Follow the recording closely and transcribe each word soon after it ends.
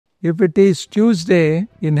If it is Tuesday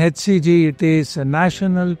in HCG, it is a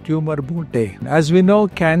National Tumor Board Day. As we know,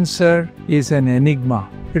 cancer is an enigma.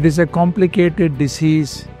 It is a complicated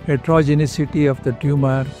disease, heterogeneity of the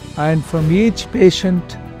tumor, and from each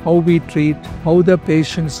patient, how we treat, how the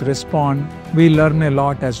patients respond, we learn a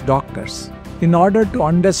lot as doctors. In order to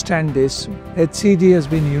understand this, HCG has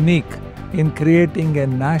been unique in creating a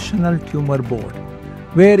National Tumor Board,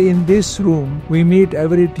 where in this room we meet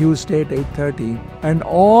every Tuesday at 8:30, and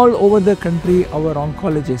all over the country our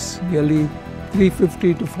oncologists, nearly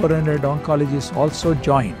 350 to 400 oncologists also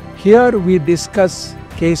join. Here we discuss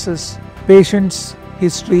cases, patients'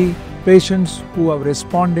 history, patients who have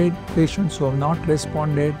responded, patients who have not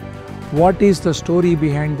responded, what is the story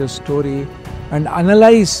behind the story, and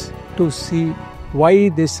analyze to see why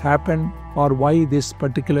this happened or why this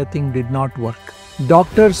particular thing did not work.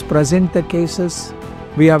 Doctors present the cases.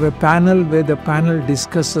 We have a panel where the panel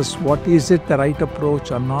discusses what is it the right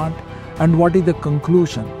approach or not, and what is the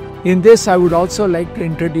conclusion. In this, I would also like to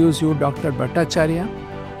introduce you Dr. Bhattacharya,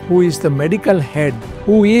 who is the medical head,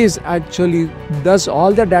 who is actually does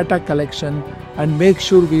all the data collection and make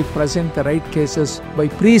sure we present the right cases by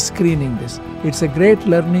pre-screening this. It's a great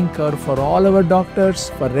learning curve for all our doctors,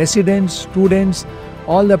 for residents, students,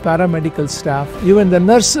 all the paramedical staff, even the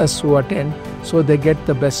nurses who attend, so they get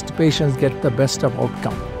the best, patients get the best of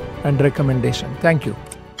outcome and recommendation. Thank you.